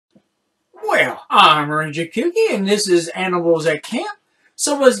Well, I'm Ranger Kooky, and this is Animals at Camp.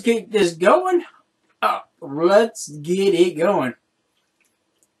 So let's get this going. Let's get it going.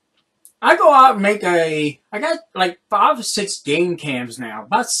 I go out and I got like 5 or 6 game cams now,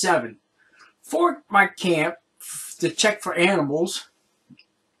 about 7. For my camp to check for animals,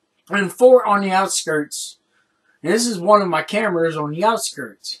 and 4 on the outskirts. And this is one of my cameras on the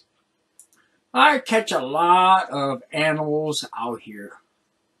outskirts. I catch a lot of animals out here.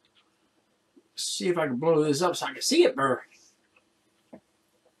 See if I can blow this up so I can see it better.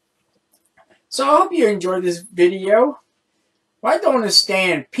 So I hope you enjoyed this video. Well, I don't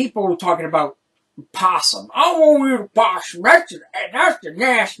understand people talking about possum. I won't eat a possum. That's a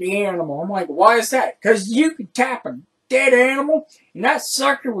nasty animal. I'm like, why is that? Because you can tap a dead animal and that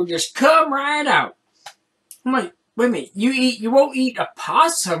sucker will just come right out. I'm like, wait a minute, you won't eat a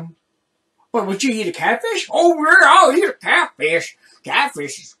possum? But would you eat a catfish? Oh, yeah, I'll eat a catfish.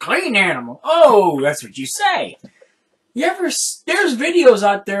 Catfish is a clean animal. Oh, that's what you say. There's videos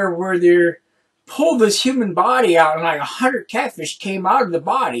out there where they pull this human body out and like 100 catfish came out of the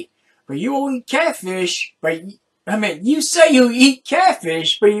body. But you won't eat catfish. But I mean, you say you eat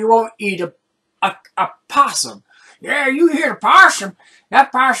catfish, but you won't eat a possum. Yeah, you hear the possum.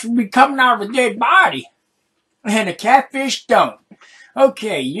 That possum will be coming out of a dead body. And a catfish don't.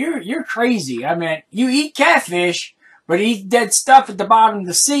 Okay, you're crazy. I mean, you eat catfish, but eat dead stuff at the bottom of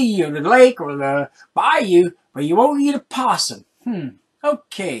the sea or the lake or the bayou, but you won't eat a possum.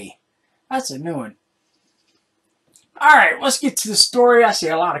 Okay. That's a new one. Alright, let's get to the story. I see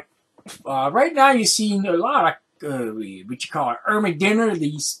a lot of, right now you see a lot of, what you call it, Dinner,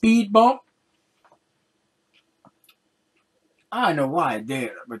 the speed bump. I don't know why I did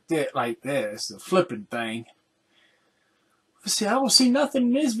it, but did it like this, the flipping thing. See, I don't see nothing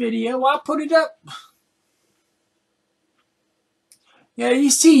in this video. I'll put it up. Yeah, you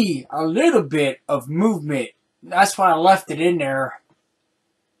see a little bit of movement. That's why I left it in there.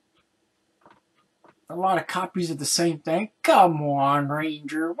 A lot of copies of the same thing. Come on,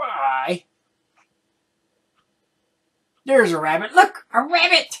 Ranger. Why? There's a rabbit. Look, a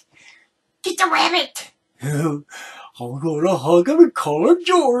rabbit. Get the rabbit. I'm gonna hug him and call him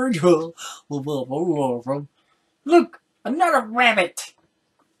George. Look. Another rabbit!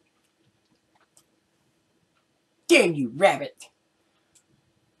 Damn you, rabbit!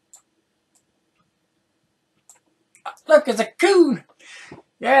 Look, it's a coon!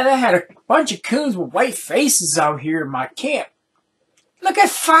 Yeah, they had a bunch of coons with white faces out here in my camp. Look at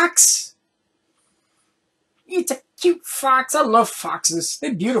Fox! It's a cute fox. I love foxes.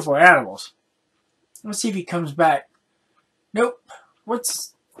 They're beautiful animals. Let's see if he comes back. Nope.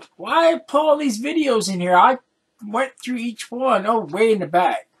 Why pull all these videos in here? I went through each one. Oh, way in the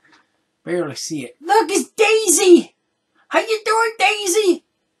back. Barely see it. Look, it's Daisy! How you doing, Daisy?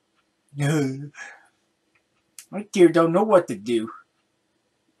 My dear don't know what to do.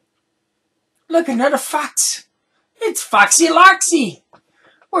 Look, another fox. It's Foxy Loxy.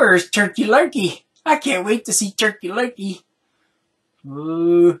 Where's Turkey Lurkey? I can't wait to see Turkey Lurkey.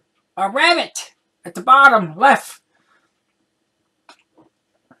 A rabbit at the bottom left.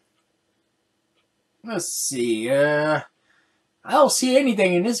 Let's see, I don't see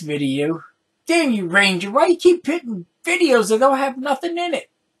anything in this video. Damn you, Ranger, why you keep hitting videos that don't have nothing in it?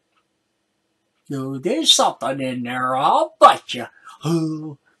 No, there's something in there, I'll bet you.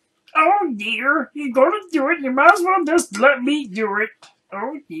 Oh dear, you're gonna do it, you might as well just let me do it.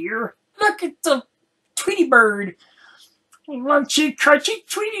 Oh dear. Look at the Tweety Bird. Lunchy, crunchy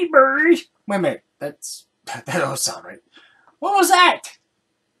Tweety Bird. Wait a minute, that don't sound right. What was that?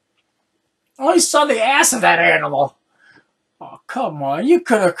 I only saw the ass of that animal. Oh, come on. You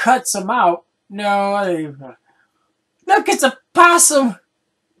could have cut some out. No. Look, it's a possum.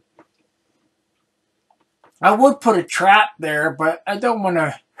 I would put a trap there, but I don't want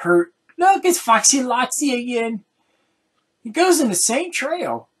to hurt. Look, it's Foxy Loxy again. He goes in the same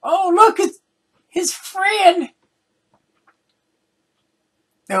trail. Oh, look, it's his friend.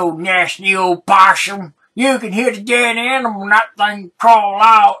 Oh, nasty old possum. You can hear the dead animal and that thing crawl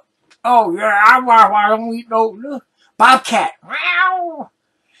out. Oh, yeah, I don't eat no bobcat. Meow.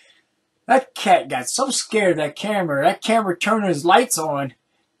 That cat got so scared of that camera. That camera turned his lights on.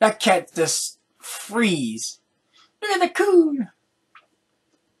 That cat just freeze. Look at the coon.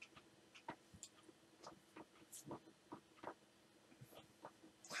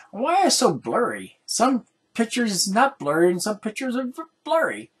 Why is it so blurry? Some pictures is not blurry and some pictures are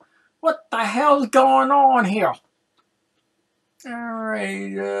blurry. What the hell's going on here?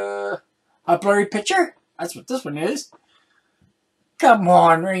 Alright, a blurry picture? That's what this one is. Come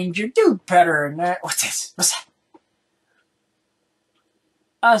on, Ranger, do better than that. What's this? What's that?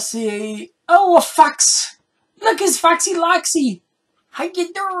 I see. Oh, a fox. Look, it's Foxy Loxy. How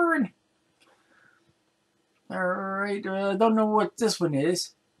you doing? Alright, I don't know what this one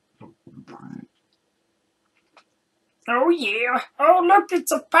is. Oh, yeah. Oh, look,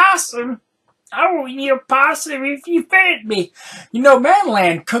 it's a possum. I won't eat a possum if you fed me. You know,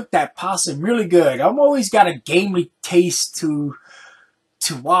 Manland cooked that possum really good. I've always got a gamey taste to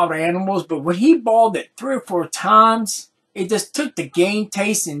wild animals, but when he boiled it 3 or 4 times, it just took the game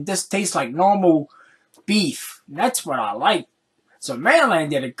taste and just tastes like normal beef. And that's what I like. So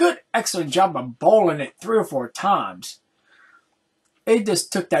Manland did a good, excellent job of boiling it 3 or 4 times. It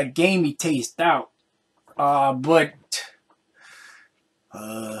just took that gamey taste out. But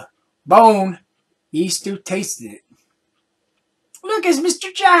Bone, he still tasted it. Look, it's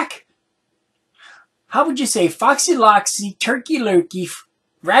Mr. Jack. How would you say Foxy Loxy, Turkey Lurkey,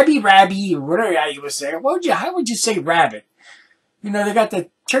 Rabby Rabby, or whatever you would say? How would you say rabbit? You know, they got the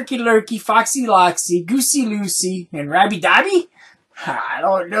Turkey Lurkey, Foxy Loxy, Goosey Lucy, and Rabby Dabby? I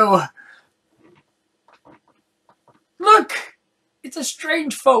don't know. Look, it's a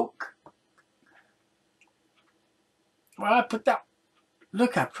strange folk. Well, I put that.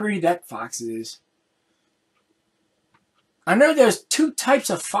 Look how pretty that fox is. I know there's 2 types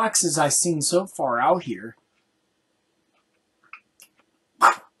of foxes I've seen so far out here.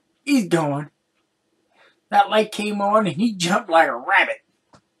 He's going. That light came on and he jumped like a rabbit.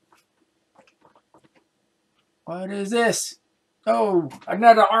 What is this? Oh,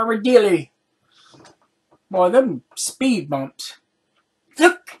 another armadillo. Boy, them speed bumps.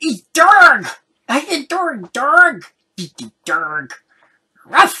 Look, he's Durg. I get Durg. Durg.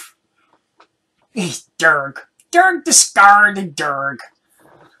 Ruff. He's Durg. Durg the Scar, the Durg.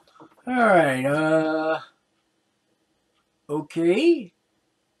 Alright, okay.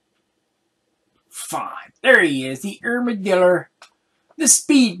 Fine. There he is, the armadillo. The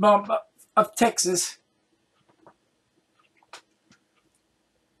speed bump of Texas.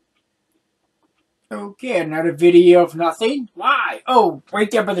 Okay, another video of nothing. Why? Oh,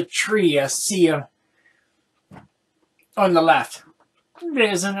 right there by the tree, I see him. On the left.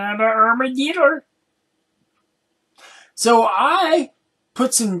 There's another armadillo. So I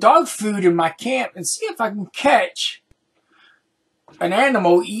put some dog food in my camp and see if I can catch an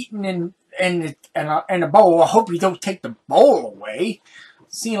animal eating in a bowl. I hope you don't take the bowl away.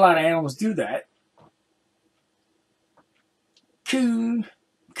 I've seen a lot of animals do that. Coony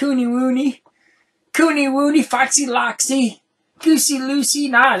Woony, Foxy Loxy, Goosey Lucy.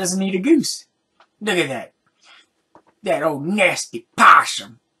 Nah, it doesn't need a goose. Look at that. That old nasty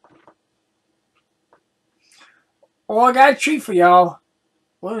possum. Oh, I got a treat for y'all.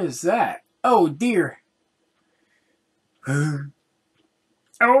 What is that? Oh, dear. Oh,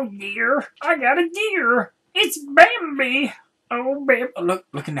 dear. I got a deer. It's Bambi. Oh, Bambi.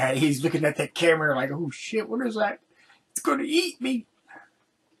 Looking at it. He's looking at that camera like, oh, shit, what is that? It's going to eat me.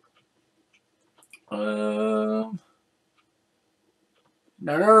 Another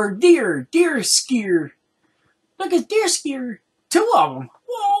deer. Deer skier. Look at deer skier. 2 of them.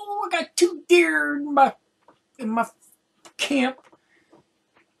 Whoa, I got 2 deer in my camp.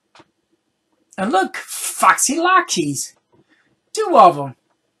 And look, Foxy Loxies. 2 of them.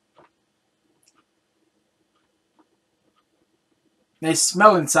 They're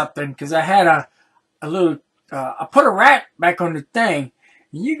smelling something because I had a little. I put a rat back on the thing.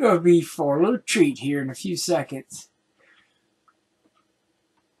 And you're gonna be for a little treat here in a few seconds.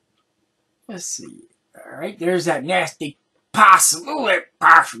 Let's see. All right, there's that nasty possum. Oh, that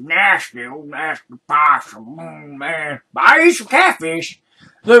possum, nasty, old nasty possum. Oh, man. I eat some catfish.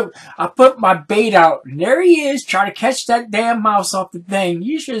 Look, I put my bait out, and there he is, trying to catch that damn mouse off the thing.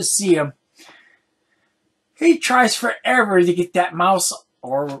 You should see him. He tries forever to get that mouse,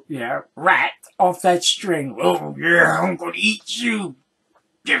 or, yeah, rat, off that string. Oh, yeah, I'm going to eat you.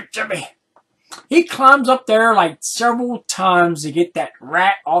 Give it to me. He climbs up there like several times to get that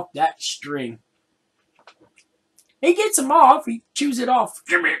rat off that string. He gets him off. He chews it off.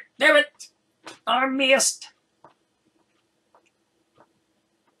 Give it. Damn it. I missed.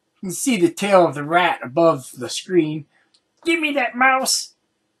 You can see the tail of the rat above the screen. Give me that mouse.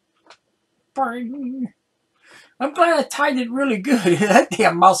 Bring. I'm glad I tied it really good. That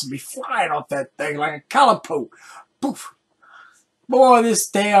damn mouse would be flying off that thing like a calipo. Poof. Boy, this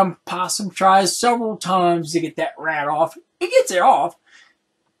damn possum tries several times to get that rat off. He gets it off.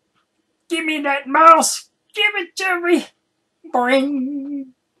 Give me that mouse. Give it to me.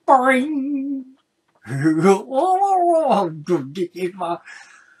 Bring. Bring.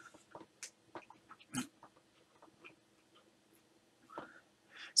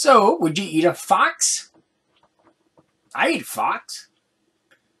 So, would you eat a fox? I eat a fox.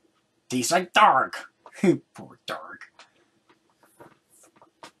 Tastes like dog. Poor dog.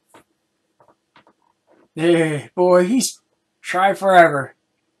 Hey, boy, he's try forever.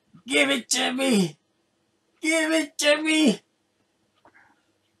 Give it to me. Give it to me.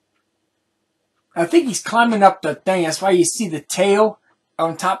 I think he's climbing up the thing. That's why you see the tail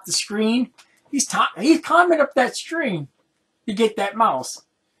on top of the screen. He's climbing up that string to get that mouse.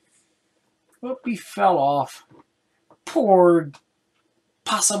 Whoop, he fell off. Poor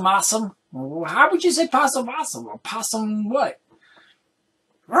possum. How would you say possum? Possum what?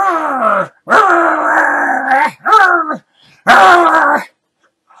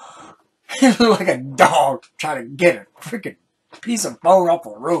 He looked like a dog trying to get a freaking piece of bone off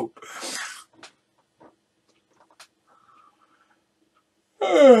a rope.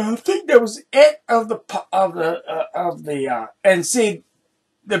 I think that was it of the and see,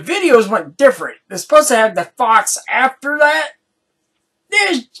 the videos went different. They're supposed to have the fox after that.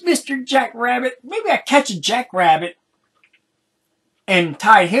 There's Mr. Jackrabbit. Maybe I catch a jackrabbit and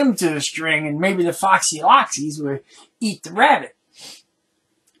tie him to the string, and maybe the Foxy Loxies would eat the rabbit.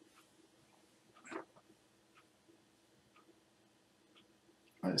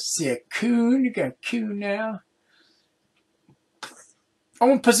 Let's see, a coon. You got a coon now. I'm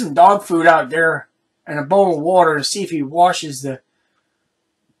going to put some dog food out there and a bowl of water to see if he washes the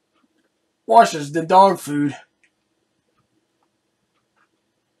dog food.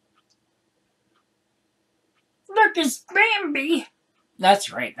 Look, it's Bambi.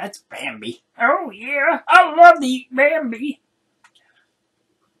 That's right, that's Bambi. Oh yeah, I love to eat Bambi.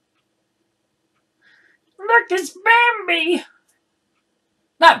 Look, it's Bambi.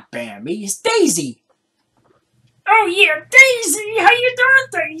 Not Bambi, it's Daisy. Oh yeah, Daisy! How you doing,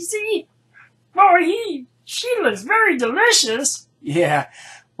 Daisy? Boy, she looks very delicious. Yeah,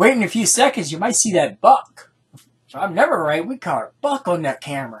 wait in a few seconds, you might see that buck. If I'm never right, we caught a buck on that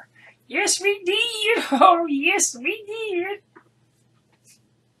camera. Yes, we did. Oh, yes, we did.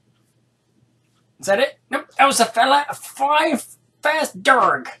 Is that it? Nope, that was a flying fast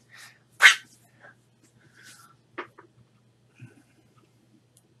dog.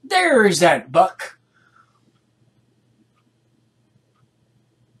 There's that buck.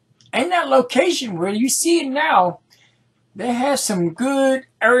 And that location where you see it now, they have some good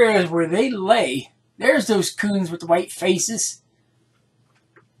areas where they lay. There's those coons with the white faces.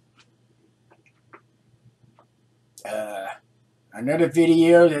 Another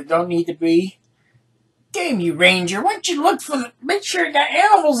video that don't need to be. Damn you, Ranger. Why don't you look for the... Make sure you got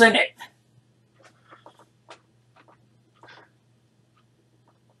animals in it.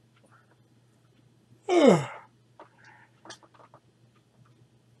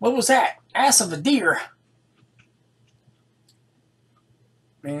 What was that? Ass of a deer.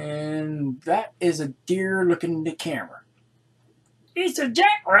 And that is a deer looking in the camera. It's a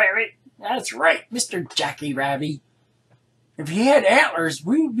jackrabbit. That's right, Mr. Jackie Rabbit. If he had antlers,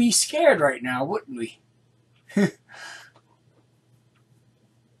 we would be scared right now, wouldn't we?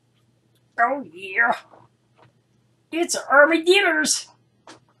 Oh, yeah. It's armadillos.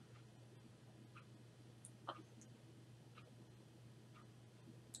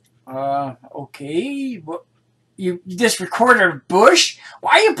 Okay. What? You just recorded a bush?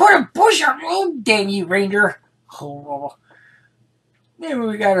 Why you put a bush on? Oh, damn you, Ranger. Oh. Maybe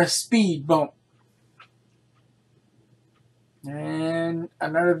we got a speed bump. And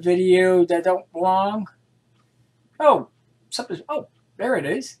another video that don't belong. Oh, something. Oh, there it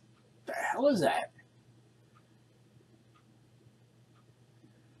is. What the hell is that?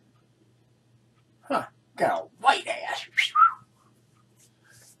 Huh? Got a white ass.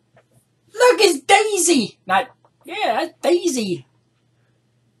 Look, it's Daisy. Not. Yeah, that's Daisy.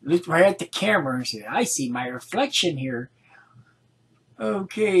 Look right at the camera and say, I see my reflection here.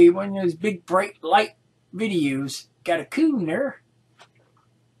 Okay, one of those big bright light videos. Got a coon there.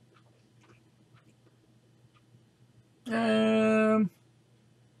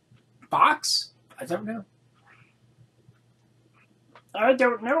 Fox? I don't know. I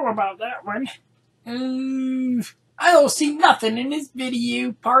don't know about that one. I don't see nothing in this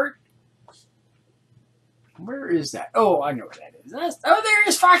video part. Where is that? Oh, I know what that is. Oh,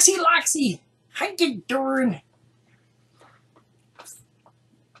 there's Foxy Loxy. How you doing?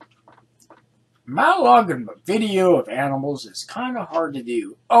 Monologuing a video of animals is kind of hard to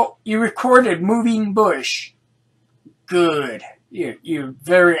do. Oh, you recorded moving bush. Good. You're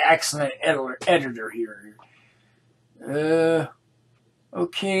very excellent editor here.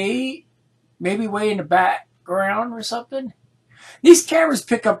 Okay. Maybe way in the background or something. These cameras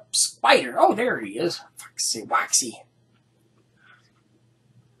pick up spider. Oh, there he is. Foxy Waxy.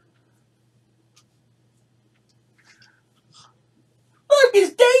 Look,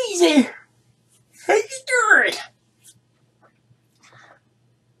 it's Easy. How you doing?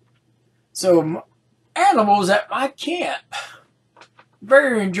 So, animals at my camp.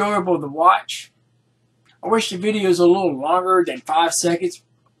 Very enjoyable to watch. I wish the videos were a little longer than 5 seconds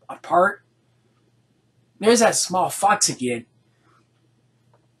apart. There's that small fox again.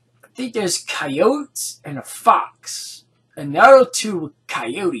 I think there's coyotes and a fox. And the other two were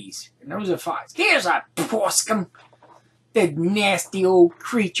coyotes. And those are fox. Here's a possum. That nasty old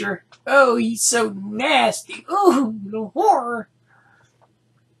creature. Oh, he's so nasty. Oh, the horror.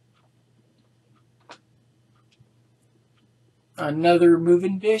 Another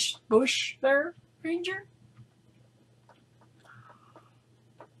moving bush there, Ranger.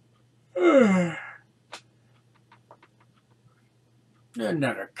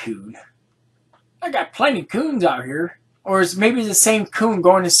 Another coon. I got plenty of coons out here. Or it's maybe the same coon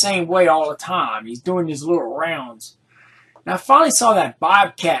going the same way all the time. He's doing his little rounds. Now I finally saw that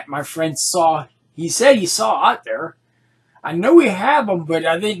bobcat my friend saw. He said he saw out there. I know we have them, but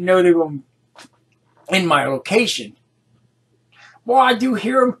I didn't know they were in my location. Well, I do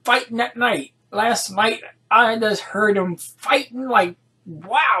hear them fighting at night. Last night, I just heard them fighting like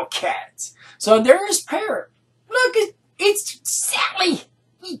wildcats. So there's Parrot. Look, it's Sally.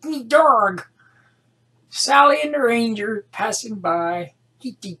 Eat me dog. Sally and the Ranger passing by.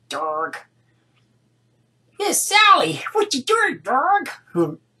 Eat the dog. Yes, Sally. What you doing,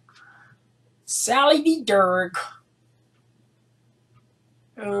 dog? Sally the dog.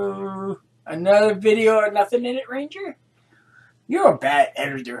 Oh, another video of nothing in it, Ranger? You're a bad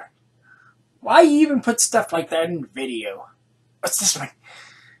editor. Why you even put stuff like that in the video? What's this one?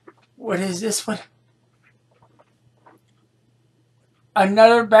 What is this one?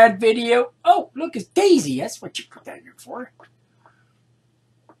 Another bad video? Oh, look, it's Daisy. That's what you put that in there for.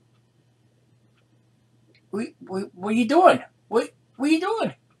 What are you doing? What are you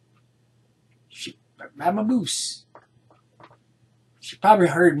doing? I'm a moose. She probably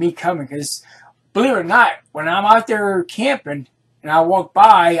heard me coming because, believe it or not, when I'm out there camping and I walk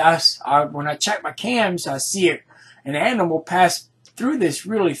by, when I check my cams, I see an animal pass through this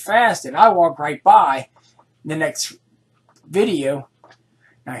really fast, and I walk right by the next video.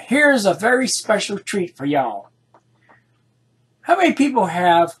 Now, here's a very special treat for y'all. How many people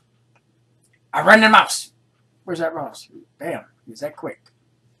have a random mouse? Where's that mouse? Bam, is that quick?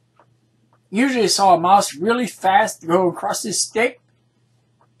 Usually I saw a mouse really fast go across this stick.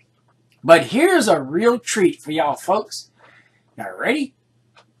 But here's a real treat for y'all folks. Y'all ready?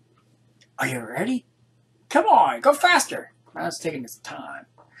 Are you ready? Come on, go faster. Now it's taking its time.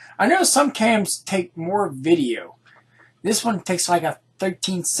 I know some cams take more video. This one takes like a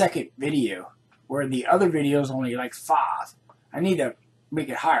 13-second video, where the other video is only like 5. I need to make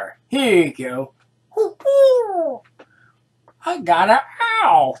it higher. Here you go. I got an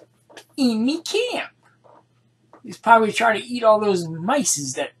owl in me camp. He's probably trying to eat all those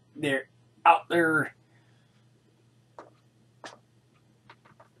mice that they're out there.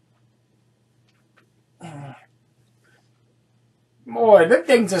 Boy, them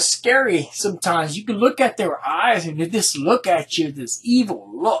things are scary sometimes. You can look at their eyes and they just look at you, this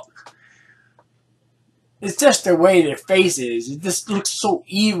evil look. It's just the way their face is. It just looks so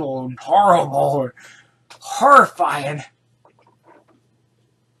evil and horrible and horrifying.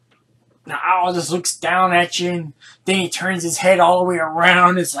 The owl just looks down at you, and then he turns his head all the way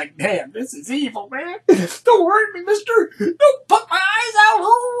around. It's like, damn, this is evil, man. Don't hurt me, mister. Don't put my eyes out.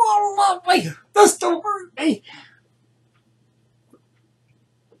 Oh, wait, this don't hurt me.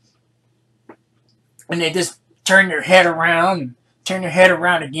 And they just turn their head around and turn their head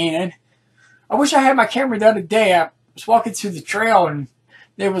around again. I wish I had my camera the other day. I was walking through the trail and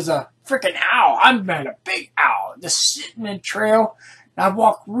there was a freaking owl. I mean, a big owl just sitting in the trail. And I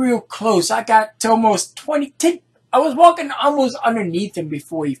walked real close. I got to almost 10. I was walking almost underneath him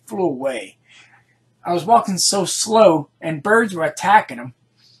before he flew away. I was walking so slow and birds were attacking him.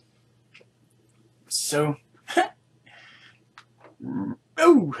 So,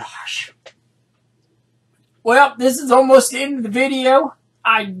 oh gosh. Well, this is almost the end of the video.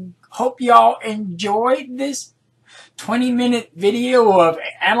 I hope y'all enjoyed this 20-minute video of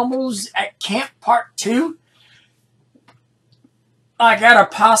Animals at Camp Part 2. I got a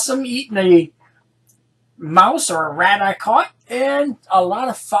possum eating a mouse or a rat I caught, and a lot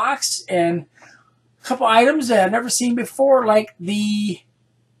of fox, and a couple items that I've never seen before, like the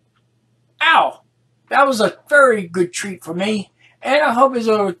owl. That was a very good treat for me, and I hope it's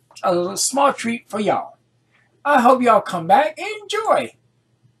a small treat for y'all. I hope y'all come back and enjoy.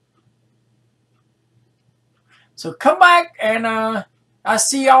 So come back, and I'll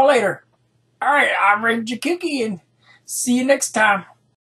see y'all later. Alright, I'm Ranger Kooky, and see you next time.